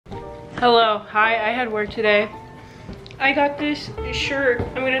Hello, hi, I had work today. I got this shirt.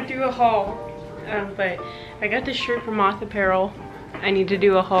 I'm gonna do a haul, but I got this shirt from Moth Apparel. I need to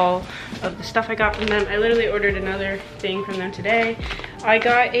do a haul of the stuff I got from them. I literally ordered another thing from them today. I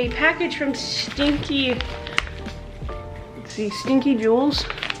got a package from Stinky, let's see, Stinky Jewels.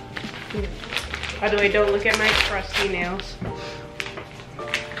 By the way, don't look at my crusty nails.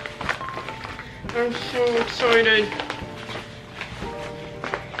 I'm so excited.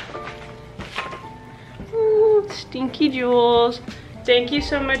 Ooh, Stinky Jewels. Thank you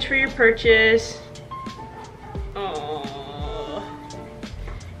so much for your purchase. Oh,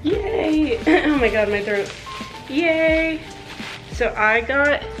 yay. Oh my god, my throat. Yay. So I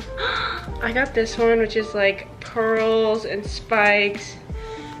got this one, which is like pearls and spikes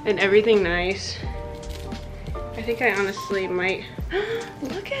and everything nice. I think I honestly might.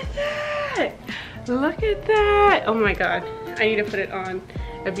 Look at that. Look at that. Oh my god, I need to put it on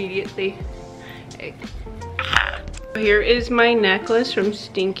immediately. Here is my necklace from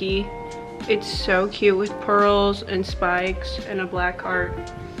Stinky. It's so cute with pearls and spikes and a black heart.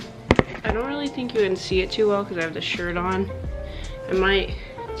 I don't really think you can see it too well because I have the shirt on. I might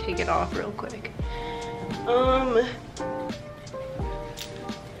take it off real quick.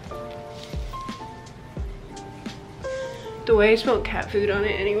 The way I spelled cat food on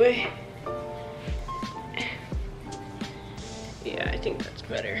it anyway. Yeah, I think that's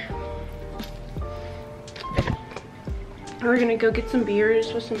better. We're gonna go get some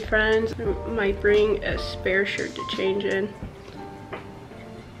beers with some friends. I might bring a spare shirt to change in.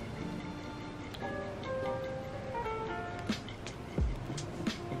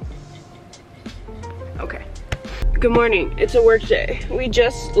 Okay. Good morning, it's a work day. We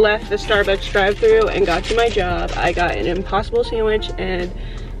just left the Starbucks drive-thru and got to my job. I got an Impossible sandwich and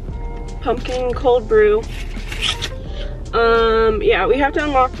pumpkin cold brew. Yeah, we have to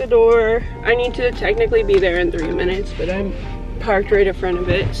unlock the door. I need to technically be there in 3 minutes, but I'm parked right in front of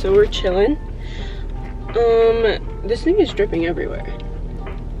it, so we're chilling. This thing is dripping everywhere.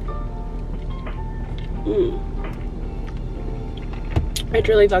 It's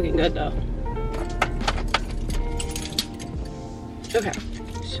really fucking good though. Okay,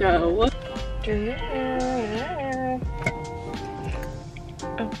 so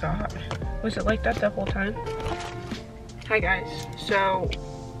oh god, was it like that the whole time? Hi guys, so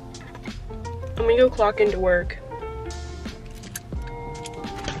I'm gonna go clock into work.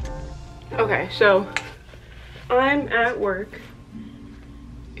 Okay, so I'm at work.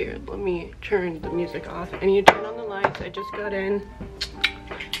 Here, let me turn the music off. I need to turn on the lights. I just got in.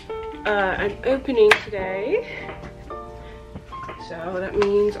 I'm opening today. So that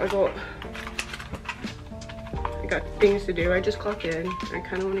means I got things to do. I just clocked in. I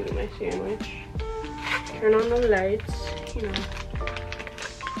kind of want to get my sandwich. Turn on the lights, you know.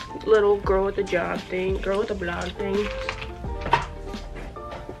 Little girl with a job thing, girl with a blog thing.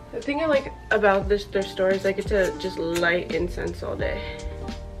 The thing I like about their store is I get to just light incense all day.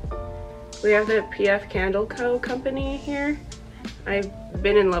 We have the PF Candle Co. company here. I've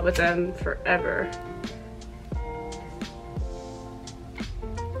been in love with them forever.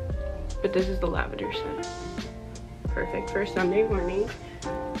 But this is the lavender scent. Perfect for Sunday morning.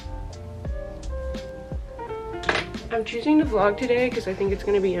 I'm choosing to vlog today because I think it's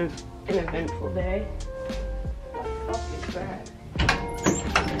going to be an eventful day. What the fuck is that?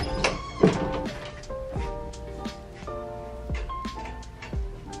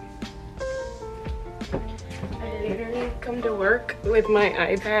 I literally come to work with my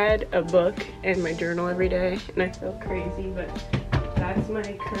iPad, a book, and my journal every day, and I feel crazy, but that's my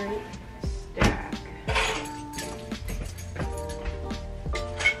current stack.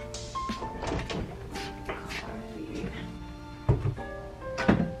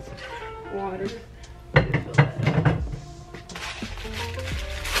 Water.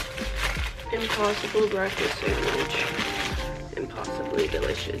 Impossible breakfast sandwich. Impossibly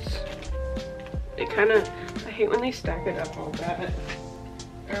delicious. It kind of, I hate when they stack it up all that.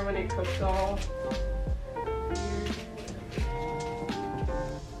 Or when it cooks all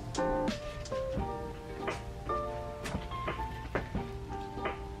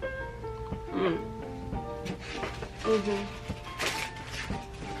weird.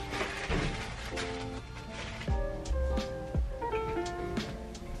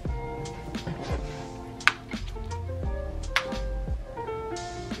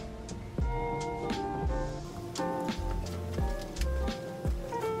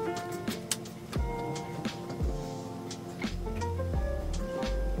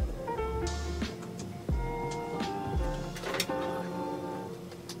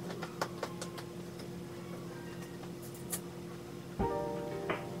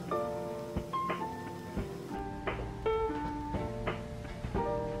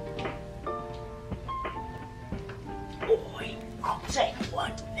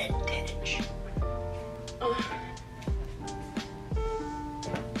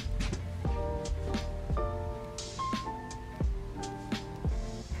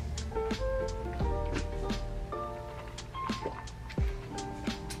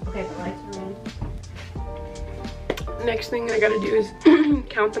 Okay, the lights are in. Next thing I gotta do is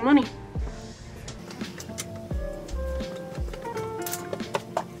count the money.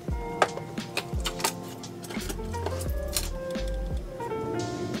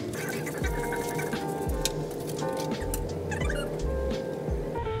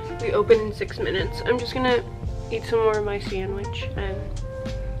 We open in 6 minutes. I'm just gonna eat some more of my sandwich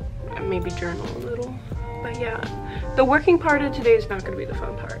and maybe journal a little. But yeah, the working part of today is not gonna be the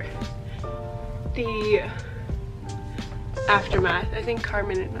fun part. The aftermath. I think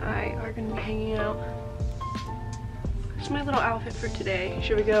Carmen and I are gonna be hanging out. It's my little outfit for today.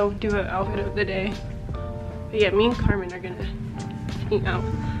 Should we go do an outfit of the day? But yeah, me and Carmen are gonna hang out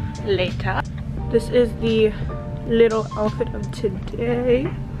later. This is the little outfit of today.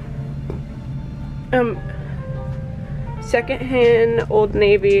 Secondhand Old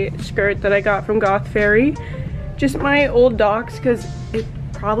Navy skirt that I got from Goth Fairy. Just my old docs because it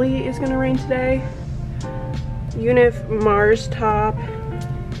probably is gonna rain today. Unif Mars top,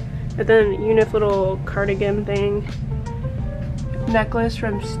 and then Unif little cardigan thing. Necklace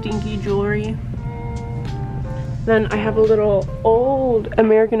from Stinky Jewelry. Then I have a little old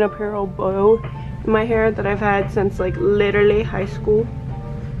American Apparel bow in my hair that I've had since like literally high school.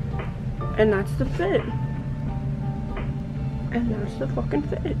 And that's the fit. And that's the fucking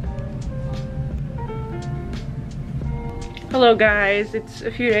fit. Hello guys, it's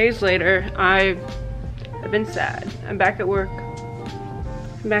a few days later. I've been sad. I'm back at work.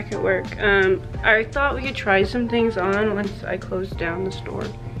 I thought we could try some things on once I close down the store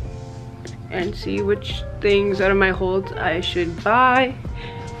and see which things out of my holds I should buy.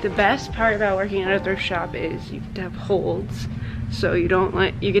 The best part about working at a thrift shop is you get to have holds, so you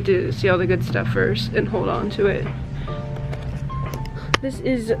get to see all the good stuff first and hold on to it. This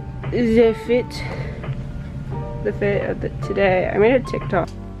is the fit of today. I made a TikTok.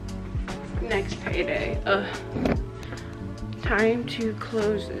 Next payday. Time to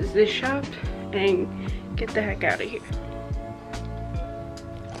close this shop and get the heck out of here.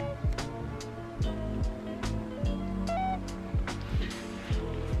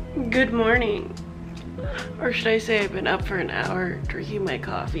 Good morning. Or should I say I've been up for an hour drinking my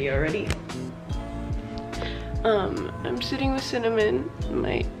coffee already. I'm sitting with Cinnamon.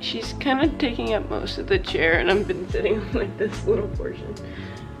 She's kind of taking up most of the chair and I've been sitting on like this little portion.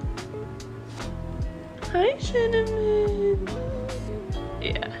 Hi, Cinnamon.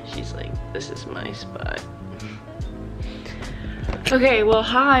 Yeah, she's like, this is my spot. Okay, well,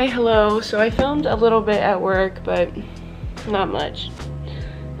 hi, hello. So I filmed a little bit at work, but not much.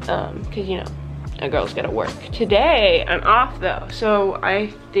 Cause you know, a girl's gotta work. Today, I'm off though. So I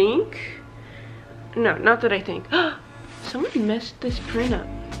think, no, not that I think. Someone messed this print up.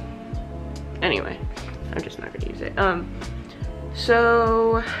 Anyway, I'm just not gonna use it.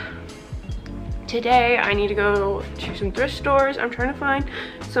 So today I need to go to some thrift stores. I'm trying to find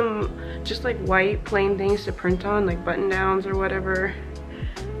some just like white plain things to print on, like button downs or whatever.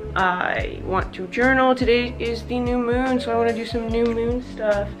 I want to journal. Today is the new moon, so I want to do some new moon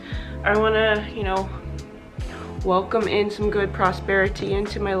stuff. I want to, you know, welcome in some good prosperity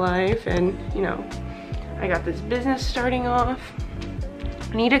into my life, and you know, I got this business starting off.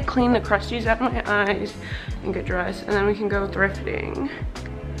 I need to clean the crusties out of my eyes and get dressed, and then we can go thrifting.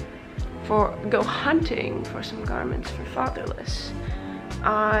 Go hunting for some garments for fatherless.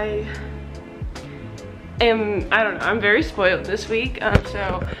 I don't know, I'm very spoiled this week.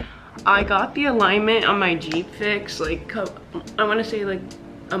 So I got the alignment on my Jeep fixed like, I want to say like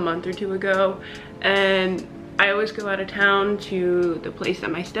a month or two ago, and I always go out of town to the place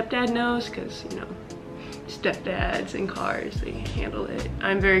that my stepdad knows, because you know, stepdads and cars, they handle it.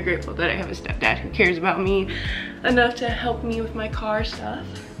 I'm very grateful that I have a stepdad who cares about me enough to help me with my car stuff.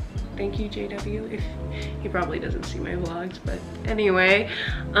 Thank you, JW. If he probably doesn't see my vlogs, but anyway,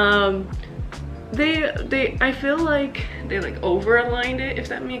 I feel like they like over aligned it, if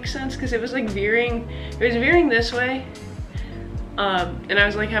that makes sense, because it was like veering this way, and I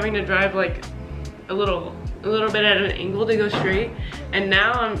was like having to drive like a little bit at an angle to go straight, and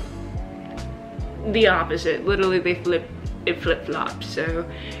now I'm the opposite. Literally it flip-flopped. So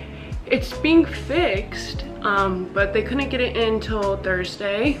it's being fixed, but they couldn't get it in until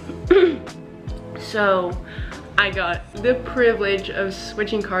Thursday. So I got the privilege of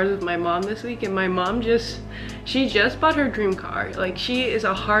switching cars with my mom this week, and my mom she just bought her dream car. Like, she is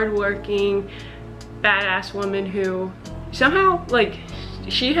a hardworking, badass woman who somehow, like,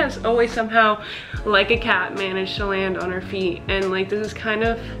 she has always somehow, like a cat, managed to land on her feet, and like this is kind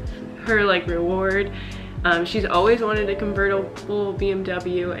of her like reward. She's always wanted a convertible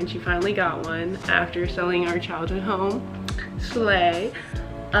BMW, and she finally got one after selling our childhood home. Slay.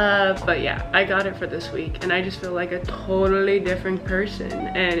 But yeah, I got it for this week and I just feel like a totally different person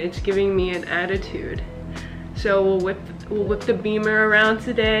and it's giving me an attitude. So we'll whip the Beamer around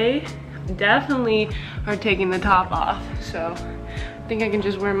today. Definitely are taking the top off. So I think I can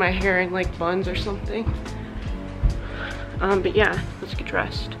just wear my hair in like buns or something. But yeah, let's get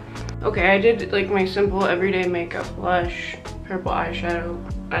dressed. Okay, I did like my simple everyday makeup, blush, purple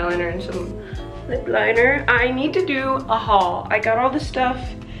eyeshadow, eyeliner, and some lip liner. I need to do a haul. I got all the stuff.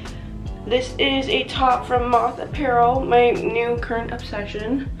 This is a top from Moth Apparel, my new current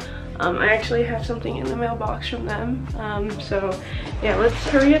obsession. I actually have something in the mailbox from them. So yeah, let's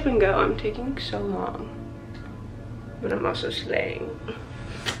hurry up and go. I'm taking so long, but I'm also slaying.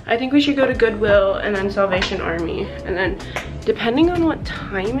 I think we should go to Goodwill and then Salvation Army, and then depending on what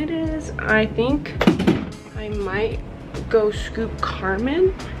time it is, I think I might go scoop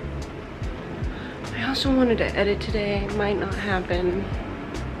Carmen. I also wanted to edit today. Might not happen.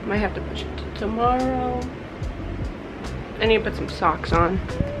 Might have to push it to tomorrow. I need to put some socks on.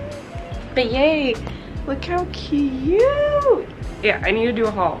 But yay! Look how cute! Yeah, I need to do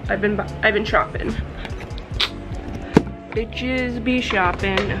a haul. I've been shopping. Bitches be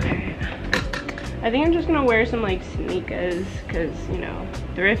shopping. Okay. I think I'm just gonna wear some like sneakers because, you know,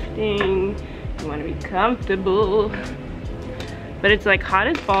 thrifting, you want to be comfortable. But it's like hot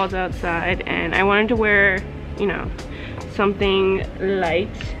as balls outside and I wanted to wear, you know, something light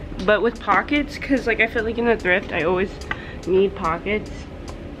but with pockets because like I feel like in a thrift I always need pockets.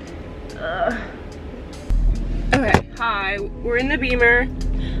 Okay, hi, we're in the Beamer.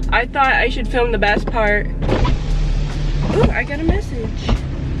 I thought I should film the best part. Ooh, I got a message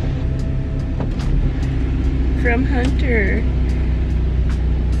from Hunter.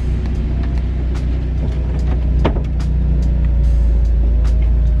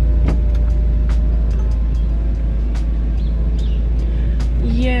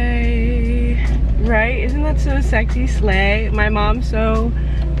 Yay, right? Isn't that so sexy? Slay. My mom's so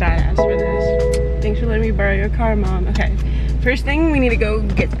badass for this. Thanks for letting me borrow your car, Mom. Okay, first thing, we need to go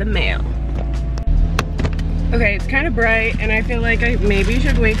get the mail. Okay, it's kind of bright and I feel like I maybe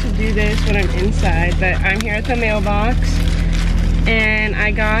should wait to do this when I'm inside, but I'm here at the mailbox and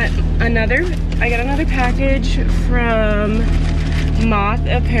I got another package from Moth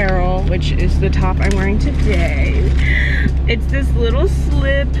Apparel, which is the top I'm wearing today. It's this little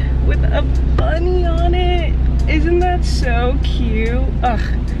slip with a bunny on it. Isn't that so cute? Ugh,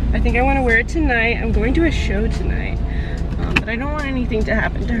 I think I want to wear it tonight. I'm going to a show tonight, but I don't want anything to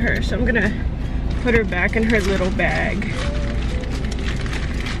happen to her, so I'm gonna put her back in her little bag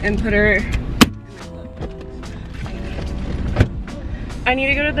and put her. I need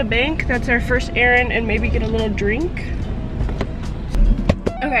to go to the bank. That's our first errand, and maybe get a little drink.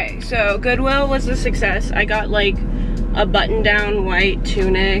 Okay, so Goodwill was a success. I got like a button-down white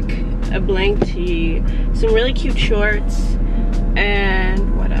tunic, a blank tee, some really cute shorts,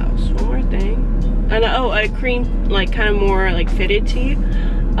 and what else? One more thing. And oh, a cream, like kind of more like fitted tee.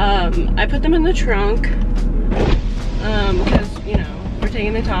 I put them in the trunk because, you know, we're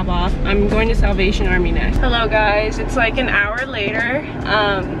taking the top off. I'm going to Salvation Army next. Hello guys, it's like an hour later.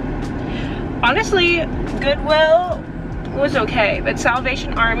 Honestly, Goodwill was okay, but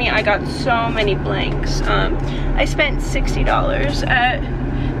Salvation Army, I got so many blanks. I spent $60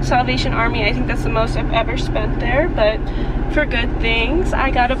 at Salvation Army. I think that's the most I've ever spent there, but for good things.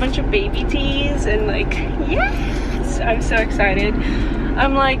 I got a bunch of baby tees and like, yes! I'm so excited.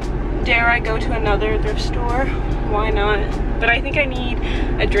 I'm like, dare I go to another thrift store? Why not? But I think I need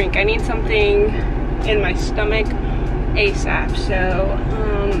a drink. I need something in my stomach ASAP. So,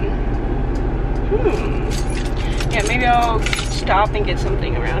 yeah, maybe I'll stop and get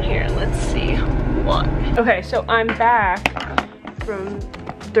something around here. Let's see what. Okay, so I'm back from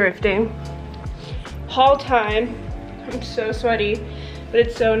thrifting. Haul time. I'm so sweaty, but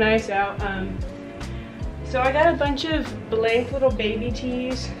it's so nice out. So I got a bunch of blank little baby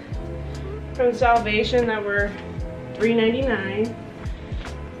tees from Salvation that were $3.99.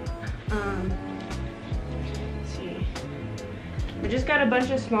 Let's see. I just got a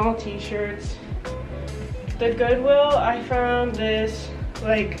bunch of small t-shirts. The Goodwill, I found this,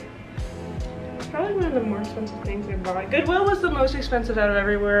 like, it's probably one of the more expensive things I bought. Goodwill was the most expensive out of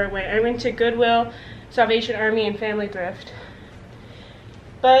everywhere I went. I went to Goodwill, Salvation Army, and Family Thrift.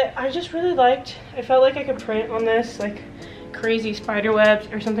 But I just really liked, I felt like I could print on this, like crazy spider webs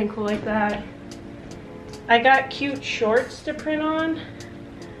or something cool like that. I got cute shorts to print on.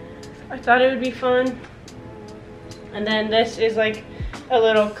 I thought it would be fun. And then this is like a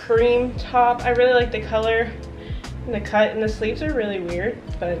little cream top. I really like the color and the cut, and the sleeves are really weird,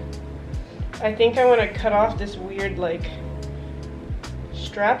 but I think I want to cut off this weird like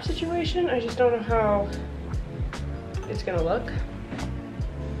strap situation. I just don't know how it's gonna look.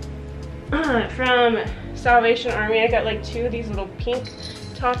 From Salvation Army, I got like 2 of these little pink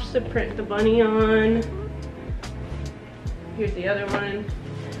tops to print the bunny on. Here's the other one.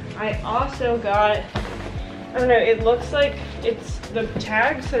 I also got, I don't know, it looks like it's, the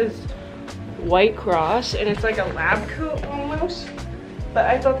tag says White Cross and it's like a lab coat almost. But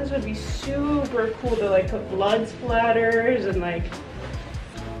I thought this would be super cool to like put blood splatters and like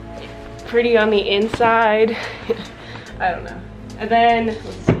pretty on the inside. I don't know. And then,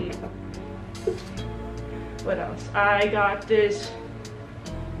 let's see. What else? I got this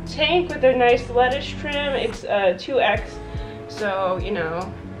tank with a nice lettuce trim. It's 2X, so you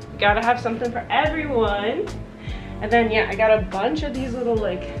know, gotta have something for everyone. And then yeah, I got a bunch of these little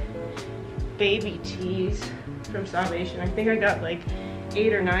like baby tees from Salvation. I think I got like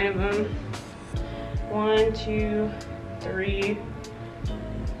 8 or 9 of them. 1, 2, 3,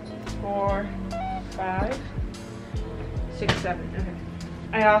 4, 5, 6, 7. Okay.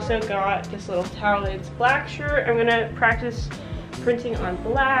 I also got this little Towelids black shirt. I'm gonna practice printing on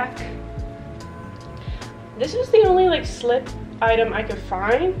black. This was the only like slip item I could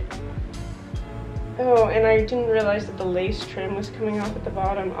find. Oh, and I didn't realize that the lace trim was coming off at the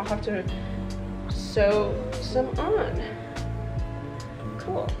bottom. I'll have to sew some on.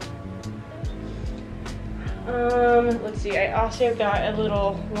 Cool. Let's see, I also got a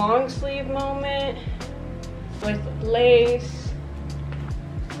little long sleeve moment with lace,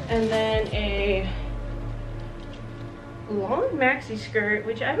 and then a long maxi skirt,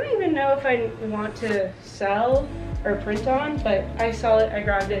 which I don't even know if I want to sell or print on, but I saw it, I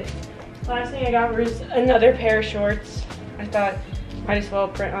grabbed it. Last thing I got was another pair of shorts. I thought might as well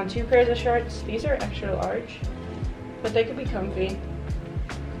print on 2 pairs of shorts. These are extra large, but they could be comfy.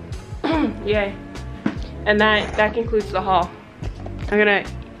 Yay. And that concludes the haul. I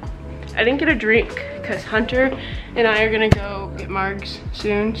didn't get a drink because Hunter and I are gonna go get margs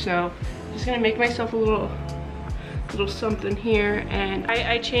soon, so I'm just gonna make myself a little something here. And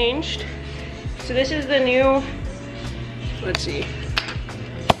I changed. So this is the new, let's see.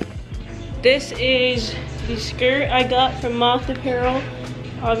 This is the skirt I got from Moth Apparel.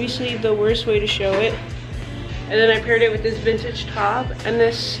 Obviously the worst way to show it. And then I paired it with this vintage top, and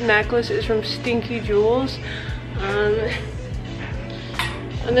this necklace is from Stinky Jewels. And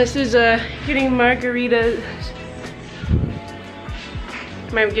this is getting margaritas.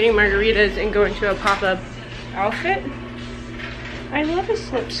 Getting margaritas and going to a pop-up outfit. I love a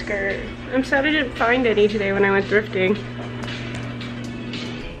slip skirt. I'm sad I didn't find any today when I went thrifting.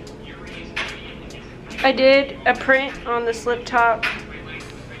 I did a print on the slip top.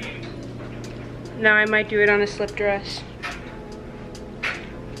 Now I might do it on a slip dress.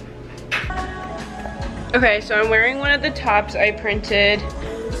 Okay, so I'm wearing one of the tops I printed.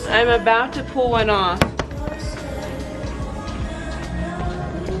 I'm about to pull one off.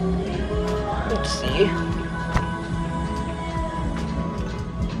 Let's see.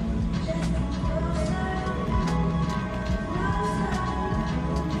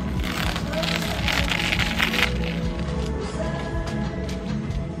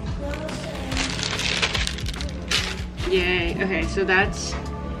 Yay, okay, so that's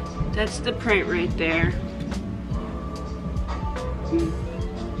the print right there.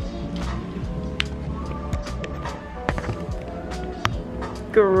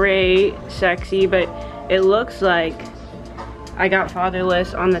 Great, sexy, but it looks like I got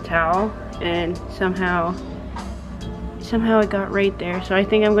fatherless on the towel and somehow it got right there. So I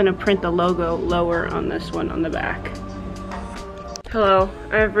think I'm gonna print the logo lower on this one on the back. Hello,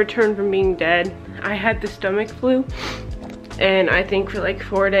 I've returned from being dead. I had the stomach flu, and I think for like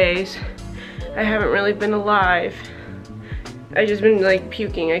 4 days I haven't really been alive. I just been like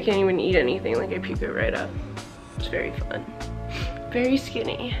puking. I can't even eat anything, like I puke it right up. It's very fun. Very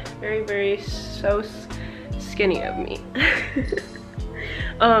skinny. Very so skinny of me.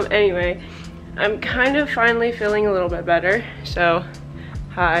 Anyway, I'm kind of finally feeling a little bit better. So,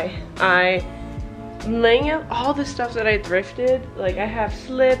 hi. I'm laying out all the stuff that I thrifted. Like I have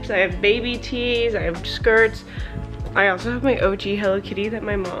slips, I have baby tees, I have skirts. I also have my OG Hello Kitty that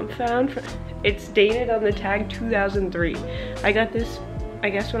my mom found. It's dated on the tag 2003. I got this, I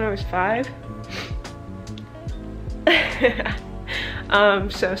guess, when I was 5.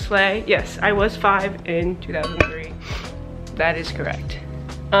 So slay. Yes, I was 5 in 2003. That is correct.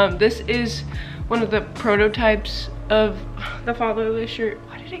 This is one of the prototypes of the fatherless shirt.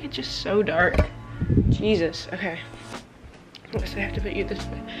 Why did it get just so dark? Jesus, okay. I guess I have to put you this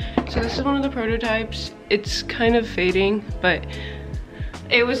way. So this is one of the prototypes. It's kind of fading, but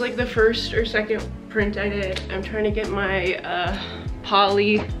it was like the first or second print I did. I'm trying to get my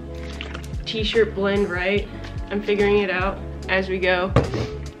poly t-shirt blend right. I'm figuring it out as we go.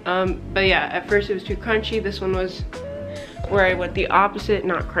 But yeah, at first it was too crunchy. This one was where I went the opposite,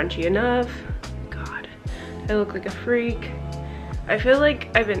 not crunchy enough. God, I look like a freak. I feel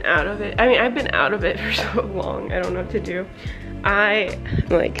like I've been out of it. I mean, I've been out of it for so long. I don't know what to do.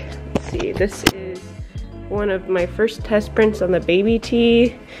 Let's see, this is one of my first test prints on the baby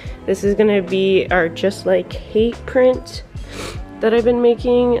tee. This is gonna be our Just Like Hate print that I've been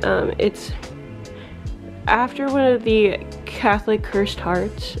making. It's after one of the Catholic cursed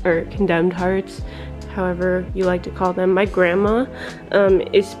hearts, or condemned hearts, however you like to call them. My grandma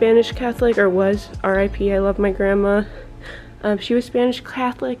is Spanish Catholic, or was, RIP, I love my grandma. She was Spanish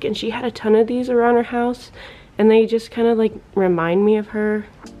Catholic, and she had a ton of these around her house, and they just kind of like remind me of her.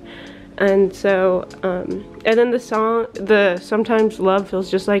 And so, and then the song, the Sometimes Love Feels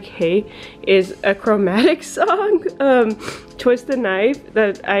Just Like Hate, is a Chromatic song, Twist the Knife,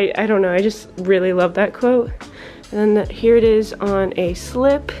 that I don't know, I just really love that quote. And then here it is on a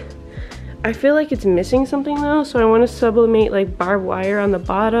slip. I feel like it's missing something though, so I want to sublimate like barbed wire on the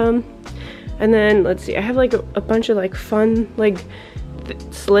bottom. And then let's see, I have like a bunch of like fun like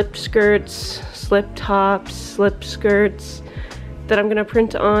slip skirts, slip tops, slip skirts that I'm gonna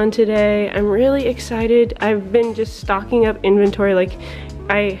print on today. I'm really excited. I've been just stocking up inventory. Like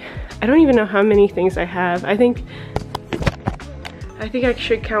I don't even know how many things I have. I think I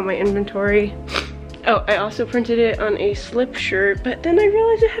should count my inventory. Oh, I also printed it on a slip shirt, but then I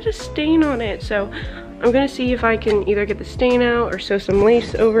realized it had a stain on it. So I'm gonna see if I can either get the stain out or sew some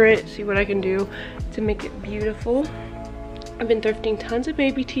lace over it, see what I can do to make it beautiful. I've been thrifting tons of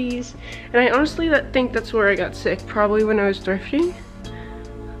baby tees, and I honestly think that's where I got sick, probably when I was thrifting.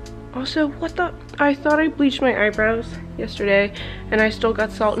 Also, I thought I bleached my eyebrows yesterday, and I still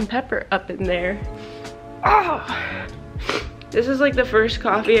got salt and pepper up in there. Oh, this is like the first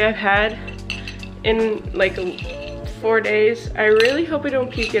coffee I've had in like 4 days. I really hope I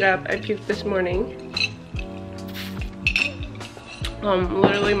don't puke it up. I puked this morning.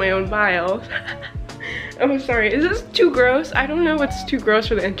 Literally my own bile. I'm sorry, is this too gross? I don't know what's too gross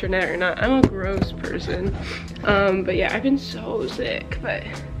for the internet or not. I'm a gross person. But yeah, I've been so sick, but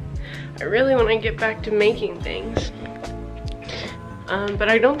I really want to get back to making things. But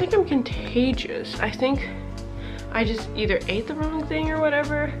I don't think I'm contagious. I think I just either ate the wrong thing or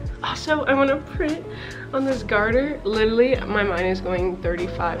whatever. Also, I want to print on this garter. Literally, my mind is going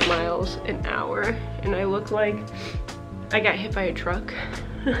 35 miles an hour, and I look like I got hit by a truck.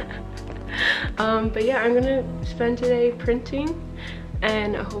 But yeah, I'm gonna spend today printing,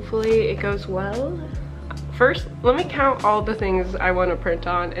 and hopefully it goes well. First, let me count all the things I want to print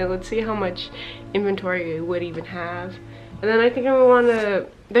on, and let's see how much inventory I would even have. And then I think I want to,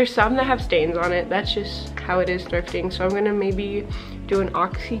 there's some that have stains on it. That's just how it is thrifting. So I'm gonna maybe do an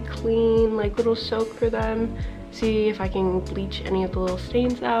OxyClean like little soak for them, see if I can bleach any of the little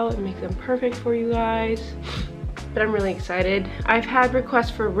stains out and make them perfect for you guys. But I'm really excited. I've had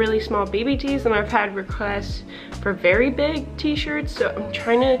requests for really small baby tees, and I've had requests for very big t-shirts, so I'm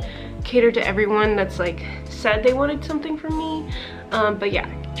trying to cater to everyone that's like said they wanted something from me. But yeah,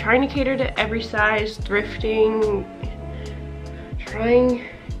 trying to cater to every size, thrifting, trying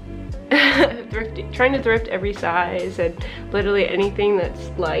to thrift every size, and literally anything that's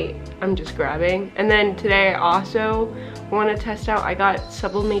light I'm just grabbing. And then today I also want to test out, I got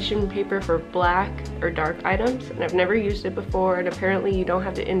sublimation paper for black or dark items, and I've never used it before, and apparently you don't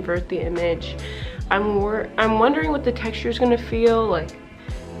have to invert the image. I'm wondering what the texture is going to feel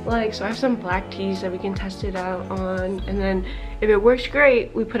like. So I have some black tees that we can test it out on, and then if it works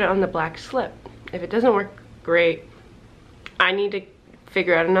great, we put it on the black slip. If it doesn't work great, I need to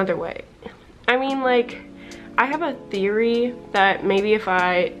figure out another way. I mean, like, I have a theory that maybe if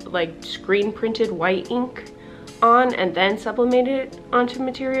I like screen printed white ink on and then sublimated it onto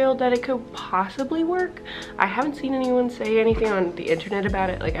material, that it could possibly work. I haven't seen anyone say anything on the internet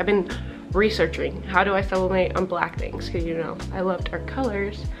about it. Like, I've been researching how do I sublimate on black things, because you know I love dark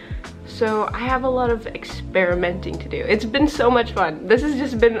colors. So I have a lot of experimenting to do. It's been so much fun. This has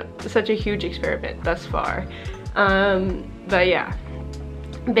just been such a huge experiment thus far. But yeah,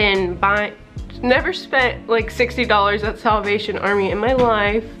 been buying, never spent like $60 at Salvation Army in my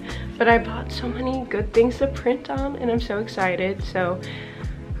life, but I bought so many good things to print on, and I'm so excited. So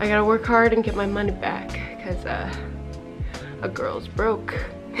I gotta work hard and get my money back, because a girl's broke.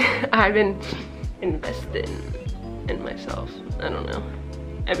 I've been investing in myself. I don't know.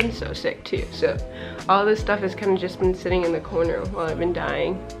 I've been so sick too, so all this stuff has kind of just been sitting in the corner while I've been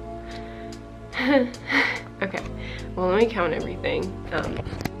dying. Okay, well, let me count everything.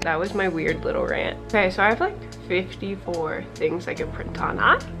 That was my weird little rant. Okay, so I have like 54 things I can print on.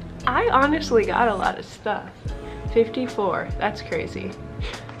 I honestly got a lot of stuff. 54, that's crazy.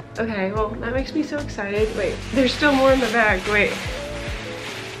 Okay, well, that makes me so excited. Wait, there's still more in the bag, wait.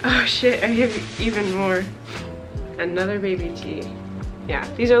 Oh shit, I have even more. Another baby tee. Yeah,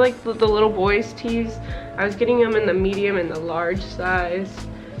 these are like the little boys' tees. I was getting them in the medium and the large size.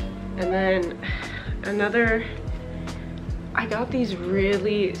 And then another, I got these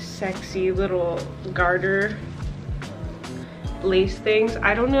really sexy little garter lace things.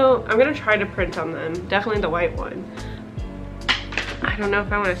 I don't know, I'm gonna try to print on them. Definitely the white one. I don't know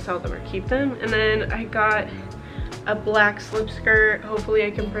if I want to sell them or keep them. And then I got a black slip skirt. Hopefully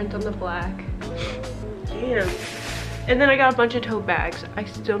I can print on the black. Damn. And then I got a bunch of tote bags. I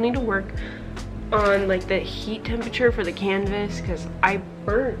still need to work on like the heat temperature for the canvas because I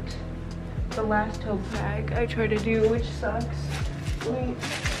burnt the last tote bag I tried to do, which sucks. Wait.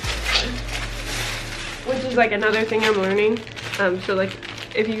 Which is like another thing I'm learning. So like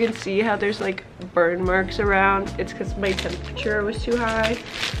if you can see how there's like burn marks around, it's because my temperature was too high.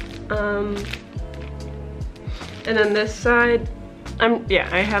 And then this side,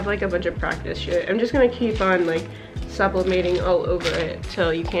 I have like a bunch of practice shit. I'm just gonna keep on like sublimating all over it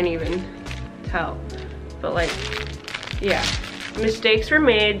till you can't even tell. But like, yeah, mistakes were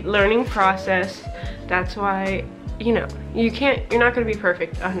made, learning process. That's why, you know, you're not gonna be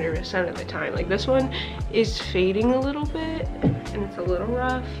perfect 100% of the time. Like this one is fading a little bit and it's a little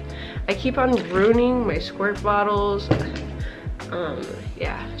rough. I keep on ruining my squirt bottles.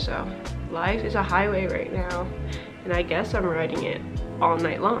 Yeah, so life is a highway right now, and I guess I'm riding it all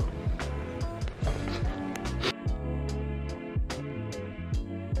night long.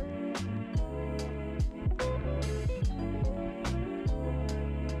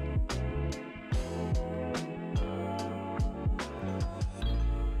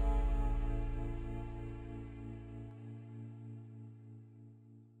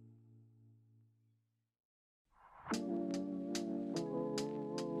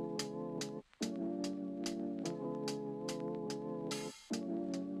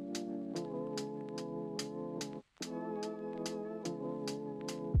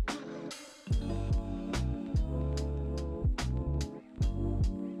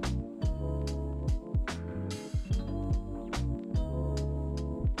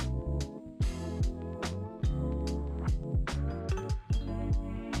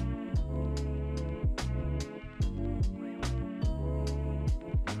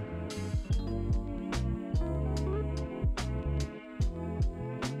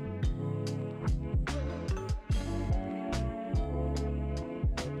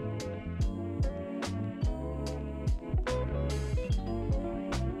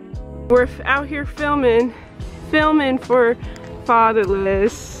 We're out here filming for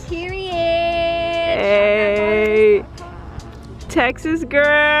Fatherless. Period. Hey, Texas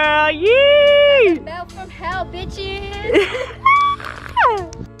girl, yee! Belt from hell, bitches.